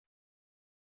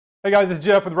Hey guys, it's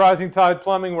Jeff with Rising Tide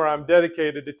Plumbing, where I'm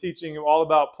dedicated to teaching you all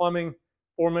about plumbing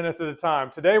 4 minutes at a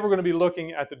time. Today we're going to be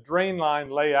looking at the drain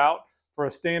line layout for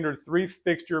a standard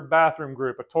 3-fixture bathroom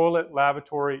group, a toilet,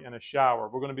 lavatory, and a shower.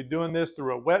 We're going to be doing this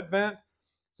through a wet vent.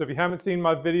 So if you haven't seen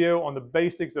my video on the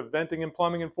basics of venting and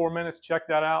plumbing in 4 minutes, check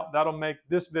that out. That'll make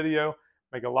this video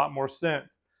make a lot more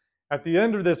sense. At the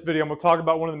end of this video, I'm going to talk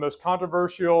about one of the most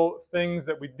controversial things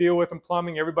that we deal with in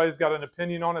plumbing. Everybody's got an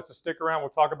opinion on it, so stick around. We'll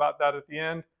talk about that at the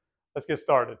end. Let's get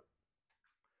started.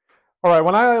 All right,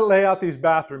 when I lay out these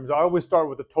bathrooms, I always start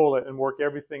with the toilet and work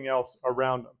everything else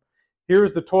around them.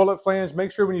 Here's the toilet flange.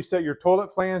 Make sure when you set your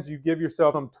toilet flange, you give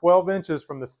yourself 12 inches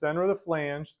from the center of the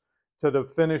flange to the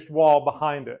finished wall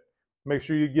behind it. Make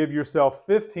sure you give yourself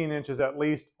 15 inches at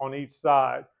least on each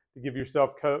side to give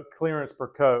yourself clearance per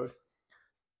code.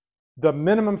 The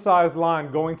minimum size line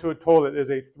going to a toilet is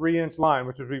a 3-inch line,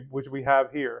 which we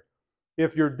have here.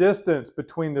 If your distance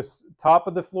between the top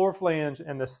of the floor flange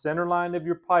and the center line of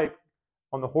your pipe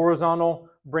on the horizontal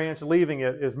branch leaving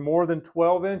it is more than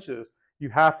 12 inches, you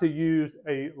have to use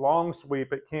a long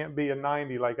sweep. It can't be a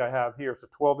 90 like I have here, so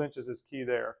 12 inches is key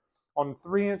there. On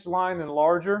 3-inch line and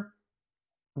larger,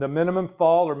 the minimum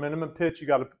fall or minimum pitch you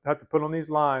have to put on these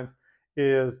lines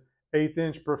is 1/8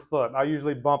 inch per foot. I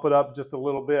usually bump it up just a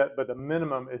little bit, but the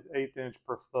minimum is 1/8 inch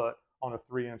per foot on a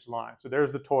 3-inch line. So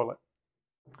there's the toilet.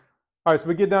 All right, so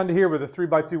we get down to here where the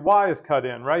 3x2 Y is cut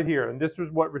in, right here. And this is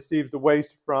what receives the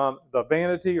waste from the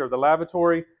vanity or the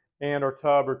lavatory and our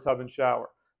tub or tub and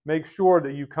shower. Make sure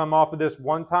that you come off of this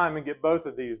one time and get both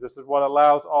of these. This is what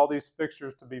allows all these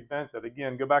fixtures to be vented.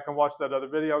 Again, go back and watch that other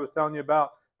video I was telling you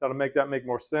about. That'll make that make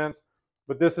more sense.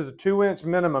 But this is a 2-inch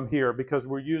minimum here because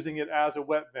we're using it as a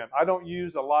wet vent. I don't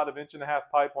use a lot of 1.5-inch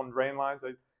pipe on drain lines.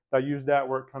 I use that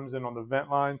where it comes in on the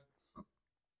vent lines.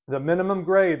 The minimum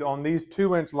grade on these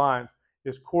 2-inch lines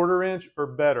is 1/4 inch or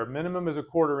better. Minimum is a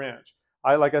 1/4 inch.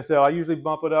 Like I said, I usually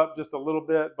bump it up just a little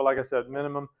bit, but like I said,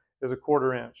 minimum is a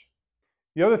 1/4 inch.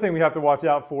 The other thing we have to watch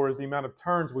out for is the amount of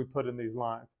turns we put in these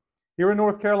lines. Here in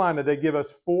North Carolina, they give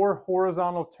us 4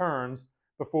 horizontal turns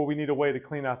before we need a way to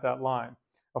clean out that line.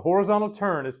 A horizontal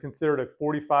turn is considered a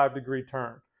 45-degree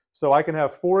turn. So I can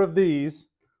have 4 of these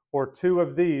or 2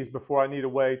 of these before I need a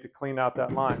way to clean out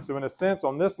that line. So in a sense,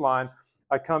 on this line,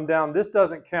 I come down. This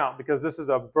doesn't count because this is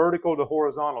a vertical to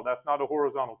horizontal. That's not a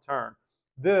horizontal turn.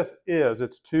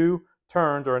 It's 2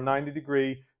 turns or a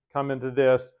 90-degree come into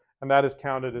this, and that is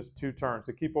counted as 2 turns.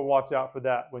 So keep a watch out for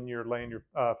that when you're laying your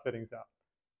fittings out.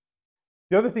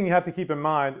 The other thing you have to keep in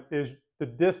mind is the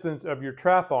distance of your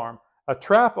trap arm. A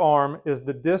trap arm is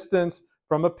the distance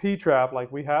from a P-trap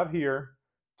like we have here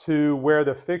to where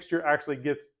the fixture actually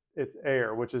gets its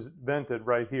air, which is vented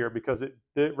right here because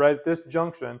right at this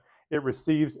junction, it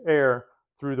receives air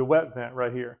through the wet vent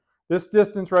right here. This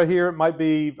distance right here might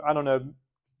be, I don't know,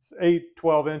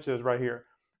 12 inches right here.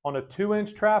 On a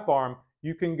 2-inch trap arm,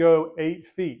 you can go 8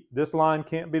 feet. This line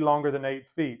can't be longer than 8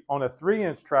 feet. On a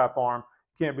 3-inch trap arm,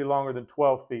 it can't be longer than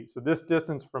 12 feet. So this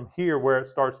distance from here where it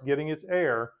starts getting its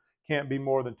air can't be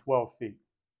more than 12 feet.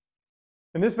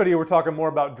 In this video, we're talking more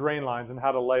about drain lines and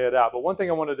how to lay it out. But one thing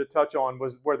I wanted to touch on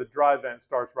was where the dry vent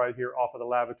starts right here off of the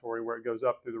lavatory where it goes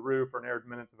up through the roof or an air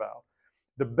admittance valve.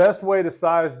 The best way to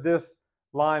size this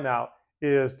line out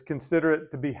is to consider it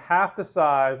to be half the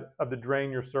size of the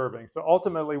drain you're serving. So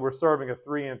ultimately, we're serving a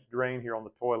 3-inch drain here on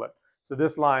the toilet. So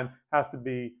this line has to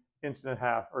be 1.5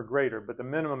 inches or greater, but the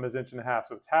minimum is 1.5 inches.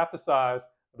 So it's half the size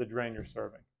of the drain you're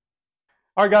serving.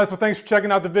 All right, guys, well, thanks for checking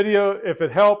out the video. If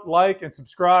it helped, like and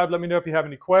subscribe. Let me know if you have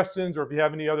any questions or if you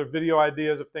have any other video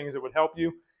ideas of things that would help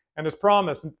you. And as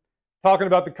promised, talking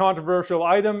about the controversial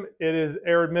item, it is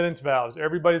air admittance valves.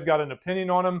 Everybody's got an opinion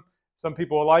on them. Some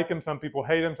people like them, some people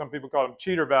hate them, some people call them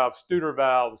cheater valves, stooter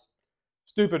valves,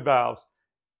 stupid valves.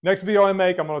 Next video I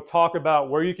make, I'm going to talk about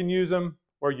where you can use them,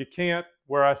 where you can't,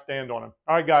 where I stand on them.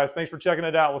 All right, guys, thanks for checking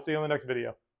it out. We'll see you in the next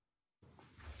video.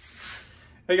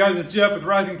 Hey guys, it's Jeff with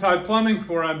Rising Tide Plumbing,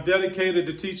 where I'm dedicated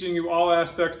to teaching you all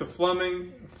aspects of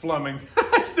plumbing.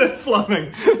 I said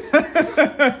plumbing.